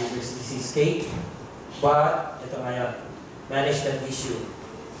biodiversity seascape. But, ito nga yun, management issue.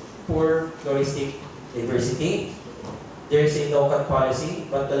 Poor floristic diversity. There's a no-cut policy,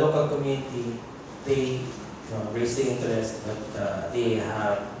 but the local community, they raise the interest that they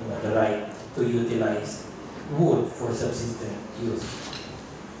have the right to utilize wood for subsistence use.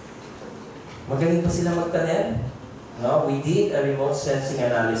 Magaling pa sila magtanim. No, we did a remote sensing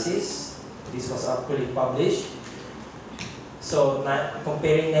analysis. This was actually published. So,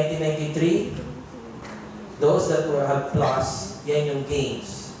 comparing 1993, those that had plus, yan yung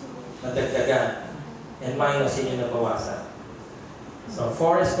gains, nadagdagan. And minus, yan yung nabawasan. So,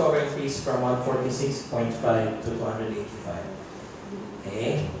 forest cover increased from 146.5 to 285.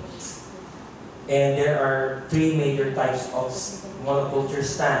 Okay? And there are 3 major types of monoculture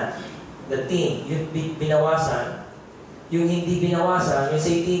stand. The tin, yung binawasan. Yung hindi binawasan, yung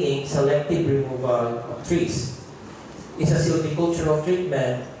say tinning, selective removal of trees. It's a silvicultural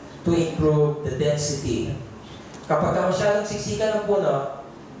treatment to improve the density. Kapag masyadong siksikan ng puno,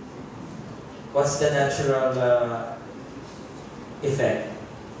 what's the natural effect?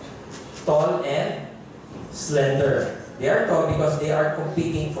 Tall and slender. They are tall because they are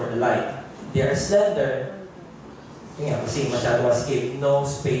competing for the light. They are slender, kasi masyado maskip, no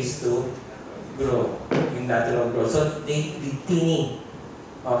space to grow, yung natural growth. So, they be thinning.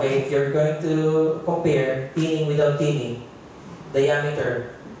 Okay, if you're going to compare thinning without thinning,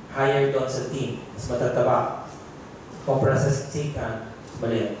 diameter higher doon sa tin, mas matataba. Compare sa siksikan,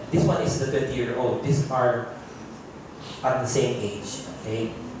 maliit. This one is the 20-year-old. These are at the same age.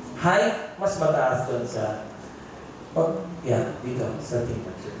 Okay? Height, mas mataas doon sa, dito, sa tin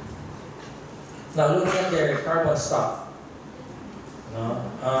picture. Now, looking at their carbon stock,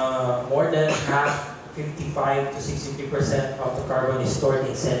 more than half, 55 to 63% of the carbon is stored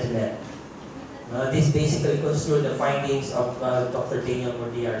in sediment. This basically construed the findings of Dr. Daniel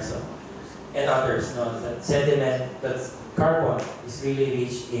Mordiarzo and others. That sediment, that carbon is really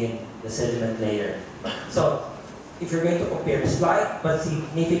rich in the sediment layer. So, if you're going to compare slight but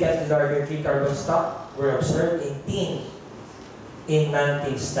significantly larger tree carbon stock were observed in tin in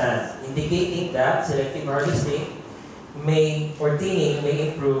non-tin stands, indicating that selective harvesting tinning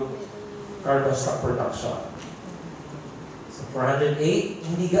may improve carbon stock production. So 408,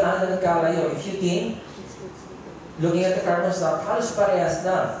 hindi gaano nagkalayo. If you tin, looking at the carbon stock, halos parehas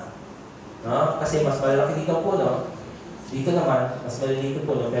na. No? Kasi mas malaki dito ang puno, dito naman, mas maliliit ang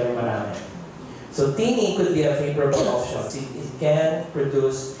puno, pero marami. So tinning could be a favorable option. It can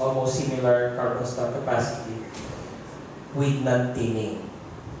produce almost similar carbon stock capacity with non-tinning.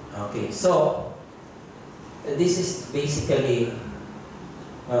 Okay, so this is basically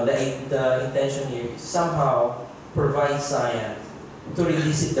the intention here is somehow provide science to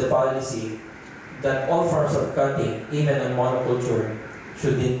revisit the policy that all forms of cutting, even in monoculture,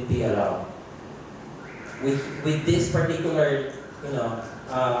 shouldn't be allowed. With this particular,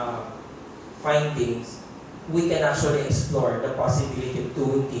 findings, we can actually explore the possibility of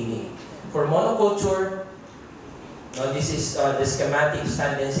doing tinning. For monoculture, this is the schematic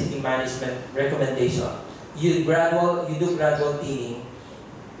stand density management recommendation. You do gradual tinning,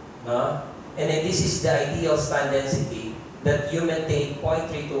 and then this is the ideal stand density that you maintain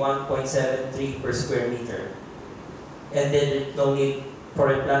 0.3 to 1.73 per square meter. And then there's no need for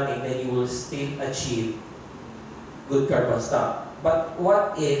replanting, then you will still achieve good carbon stock. But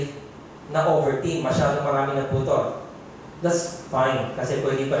what if na-over-tin, masyadong marami na putol? That's fine, kasi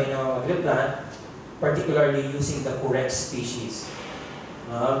pwede pa rin naman mag-replant, particularly using the correct species.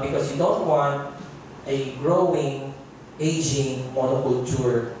 Because you don't want a growing, aging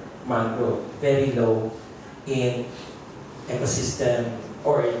monoculture mangrove, very low in ecosystem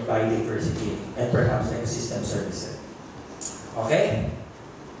or in biodiversity and perhaps ecosystem services. Okay?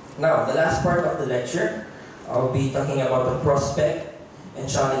 Now, the last part of the lecture, I'll be talking about the prospect and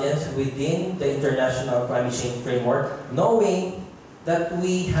challenges within the international climate change framework, knowing that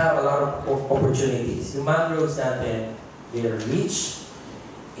we have a lot of opportunities. The mangroves natin, they are rich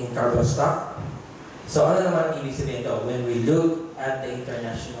in carbon stock. So ano naman ibig sabihin ito when we look at the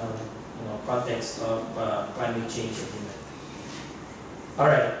international context of climate change agreement?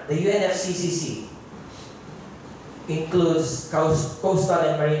 Alright, the UNFCCC includes coastal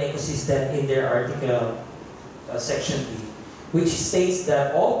and marine ecosystem in their article section B, which states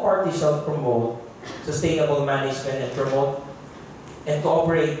that all parties shall promote sustainable management and promote and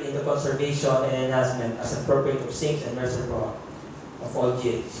cooperate in the conservation and enhancement as appropriate of sinks and reservoir of all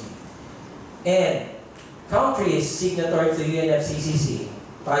GHG. And countries signatory to UNFCCC,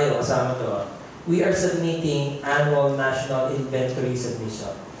 tayo kasama doon, we are submitting annual national inventory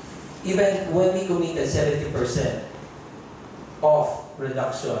submission. Even when we committed 70% of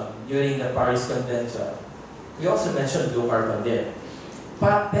reduction during the Paris Convention, we also mentioned blue carbon there.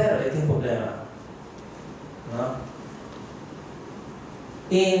 Pero ito yung problema. No?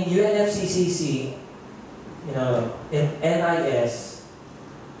 In UNFCCC, in NIS,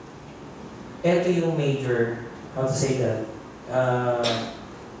 ito yung major, how to say that,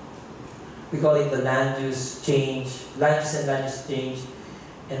 we call it the land use and land use change,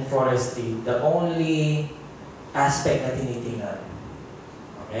 and forestry. The only aspect na tinitingnan.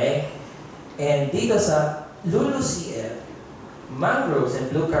 Okay? And dito sa LULUCF, mangroves and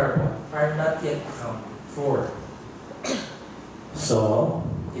blue carbon are not yet accounted for. So,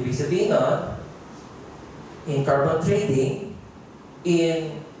 ibig sabihin nun, in carbon trading,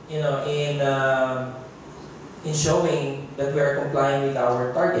 in showing that we are complying with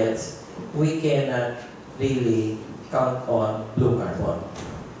our targets, we cannot really count on blue carbon.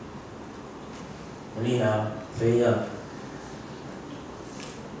 Malinaw. So, yun.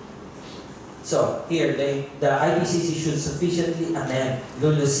 So, here, the IPCC should sufficiently amend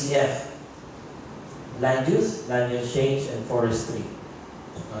LULUCF, land use change, and forestry.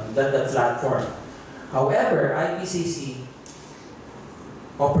 That's the platform. However, IPCC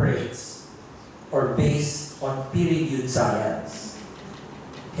operates or based on peer-reviewed science.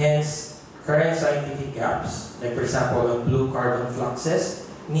 Hence, current scientific gaps, like for example, on blue carbon fluxes,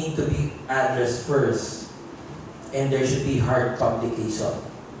 need to be addressed first. And there should be hard publication.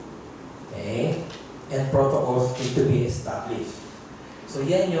 Okay? And protocols need to be established. So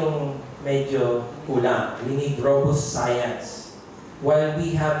yan yung medyo kulang. We need robust science. While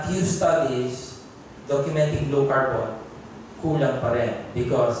we have few studies documenting blue carbon, kulang pa rin.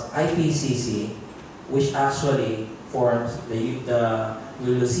 Because IPCC, which actually forms the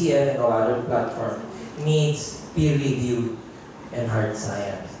LULUCF and all other platforms, needs peer-reviewed and hard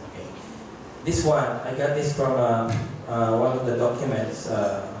science. Okay. This one, I got this from one of the documents,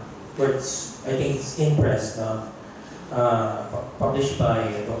 which I think it's Impress, published by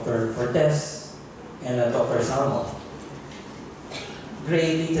Dr. Fortes and Dr. Salmo.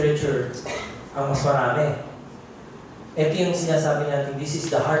 Gray literature ang mas marami. Ito yung sinasabi natin, this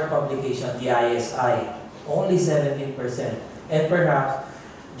is the hard publication, the ISI. Only 17%. And perhaps,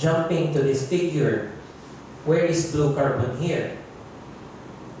 jumping to this figure, where is blue carbon here?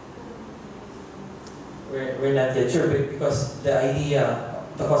 We're not yet sure, because the idea,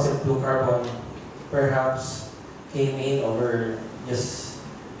 the concept of blue carbon, perhaps came in over just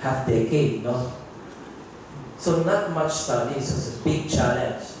half decade, no? So not much studies. So it's a big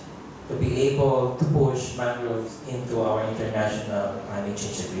challenge to be able to push mangroves into our international climate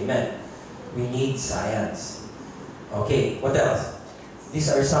change agreement. We need science. Okay, what else?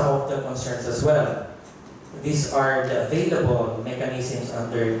 These are some of the concerns as well. These are the available mechanisms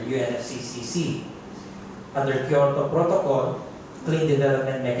under UNFCCC. Under Kyoto Protocol, Clean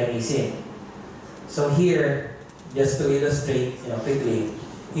Development Mechanism. So here, just to illustrate quickly,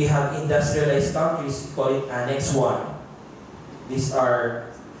 we have industrialized countries, we call it Annex 1. These are,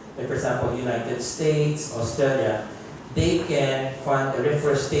 like for example, United States, Australia. They can fund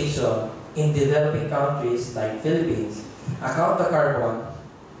reforestation in developing countries like Philippines, account the carbon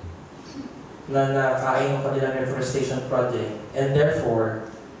na nakain ng kanilang reforestation project, and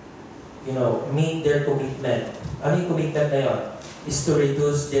therefore, meet their commitment. Ano yung commitment na yun? Is to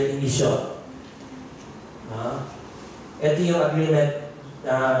reduce their emission. Ito yung agreement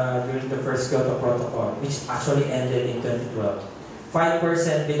during the first Kyoto Protocol, which actually ended in 2012.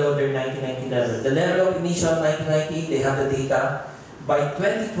 5% below their 1990 level. The level of emission 1990, they have the data. By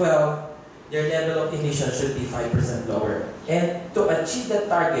 2012, their level of emission should be 5% lower. And to achieve that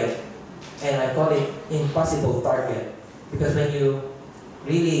target, and I call it impossible target, because when you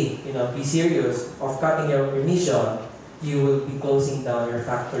really be serious of cutting your emission, you will be closing down your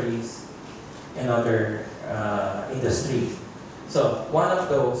factories and other industries. So, one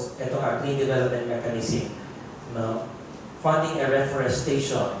of those, ito nga, Clean Development Mechanism, funding a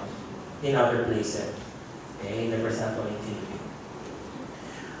reforestation in other places. Okay, like for example in Philippines.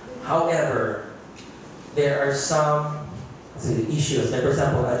 However, there are some issues, like for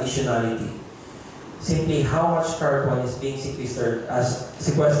example, additionality. Simply how much carbon is being sequestered as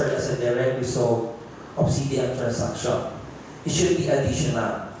a direct result of CDM transaction. It should be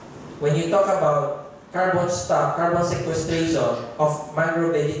additional. When you talk about carbon stock, carbon sequestration of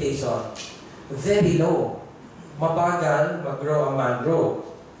mangrove vegetation, very low. Mabagal mag-grow ang mangrove.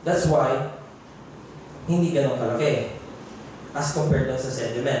 That's why hindi ganun kalaki as compared sa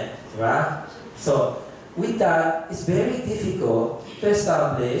sediment. Diba? So, with that, it's very difficult to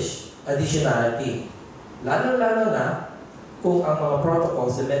establish additionality. Lalo-lalo na kung ang mga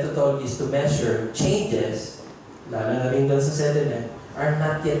protocols, the methodologies to measure changes, lalo na rin doon sa sediment, are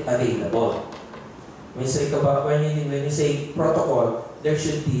not yet available. When you say protocol, there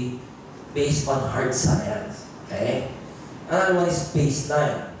should be based on hard science. Okay? Another one is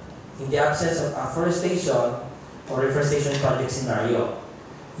baseline. In the absence of afforestation or reforestation project scenario,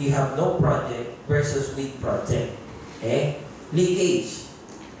 you have no project versus with project. Okay? Leakage.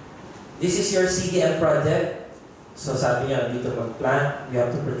 This is your CDM project. So sabi niya, dito mag-plant, you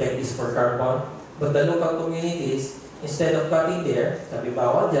have to protect this for carbon. But the local communities, instead of cutting there, sabi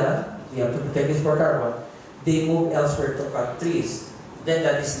bawal dyan, you have to protect this for carbon, they move elsewhere to cut trees. Then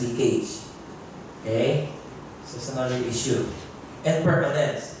that is leakage. Okay? So it's another issue. And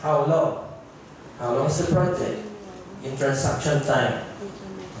permanence. How long? How long is the project? In transaction time.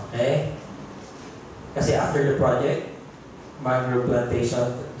 Okay? Kasi after the project, mangrove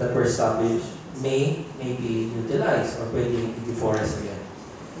plantation that were established may be utilized or pwedeng i-deforest again.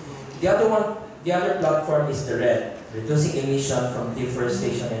 The other platform is the RED, reducing emission from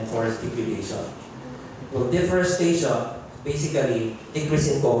deforestation and forest degradation. Well, deforestation, basically decrease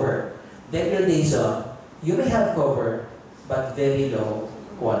in cover. Degradation, you may have cover, but very low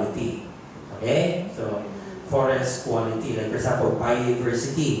quality. Okay? So, forest quality, like for example,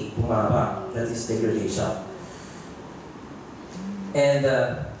 biodiversity, bumaba, that is degradation. And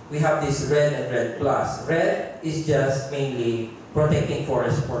we have this RED and RED plus. RED is just mainly protecting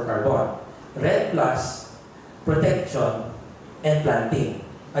forest for carbon. RED plus, protection and planting,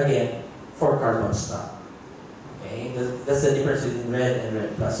 again, for carbon stock. Okay, that's the difference between RED and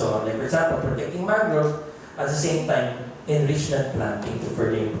RED plus. So, like for example, protecting mangrove, at the same time, enrichment planting to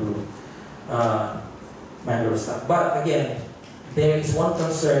further improve mangrove stock. But again, there is one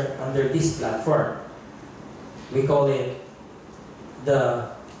concern under this platform. We call it the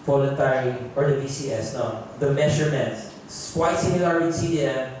voluntary, or the VCS, no, the measurements. It's quite similar with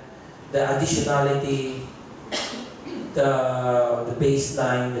CDM, the additionality, the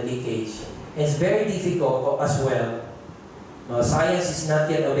baseline, the leakage. It's very difficult as well. Science is not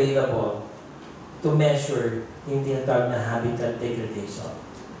yet available to measure yung tinatawag na habitat degradation.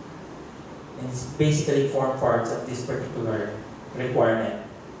 And it's basically form parts of this particular requirement.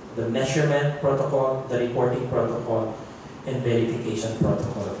 The measurement protocol, the reporting protocol, and verification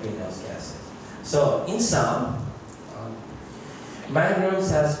protocol of greenhouse gases. So, in sum,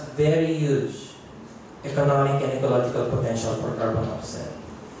 mangroves has very huge economic and ecological potential for carbon offset.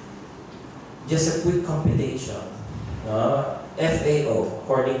 Just a quick computation. FAO,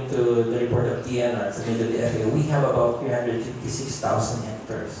 according to the report of TNR submitted to the FAO, we have about 356,000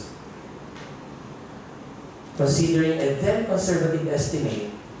 hectares. Considering a very conservative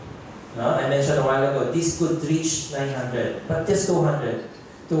estimate, I mentioned a while ago, this could reach 900, but just 200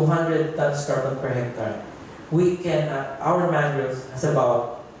 tons carbon per hectare. We can, our mangroves has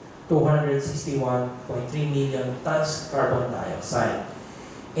about 261.3 million tons carbon dioxide.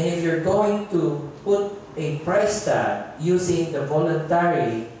 And if you're going to put a price tag using the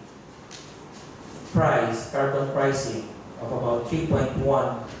voluntary price, carbon pricing of about $3.1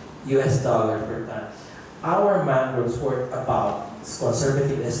 per ton, our mangroves worth about,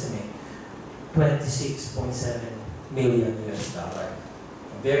 conservative estimate, $26.7 million. A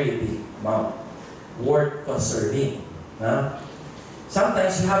very big amount worth conserving.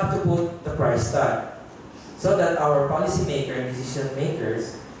 Sometimes you have to put the price tag so that our policymaker and decision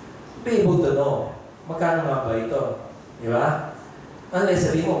makers be able to know magkano nga ba ito. Di ba?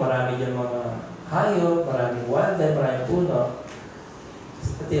 Unless sabi mo marami dyan mga hayop, maraming wildlife, maraming puno.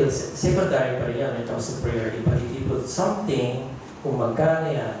 Until secondary pa rin yan when it comes to priority. But if you put something kung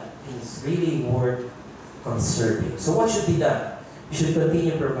magkano yan, it's really worth conserving. So what should be done? We should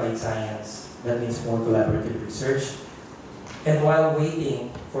continue to provide science. That means more collaborative research. And while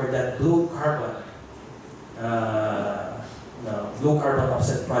waiting for that blue carbon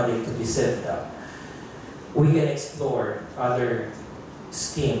offset project to be set up, we can explore other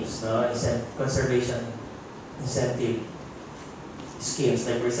schemes, conservation incentive schemes,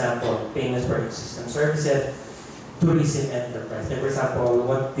 like for example, payments for ecosystem services, tourism enterprise. Like for example,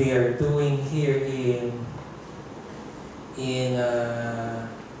 what they are doing here in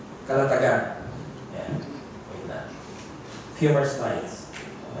Calatagan. Yeah, wait na. Few more slides.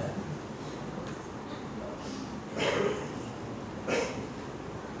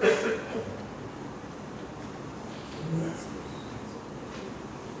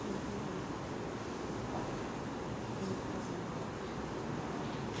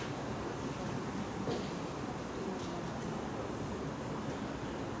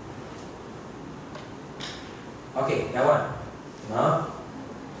 Okay, that one. No?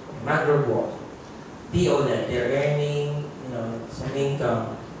 Mangrove wall. PO net, they're earning, some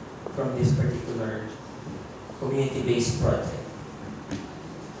income from this particular community-based project.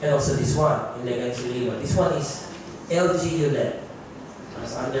 And also this one, in Laguna. This one is LGU net,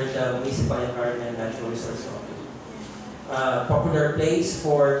 as under the Municipal Environment and Natural Resource Office. Popular place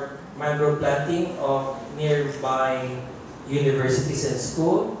for mangrove planting of nearby universities and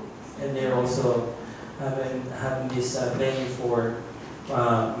school, and they're also having this venue for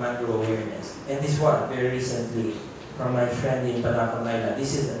mangrove awareness. And this one, very recently, from my friend in Banaco, Island.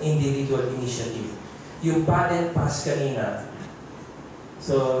 This is an individual initiative. Yung Paden Pass kanina,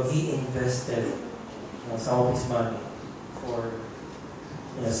 so he invested some of his money for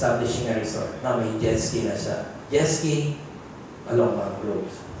establishing a resort. Now may jet ski na siya. Jet ski along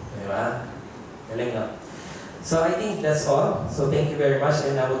mangroves. Diba? Galing na. So I think that's all. So thank you very much,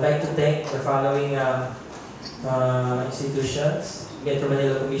 and I would like to thank the following institutions: Metro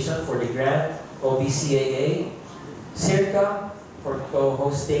Manila Commission for the grant, OBCAA, SEARCA for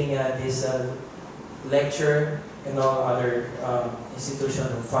co-hosting this lecture, and all other institutions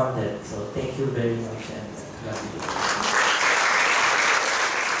who funded. So thank you very much, and love you.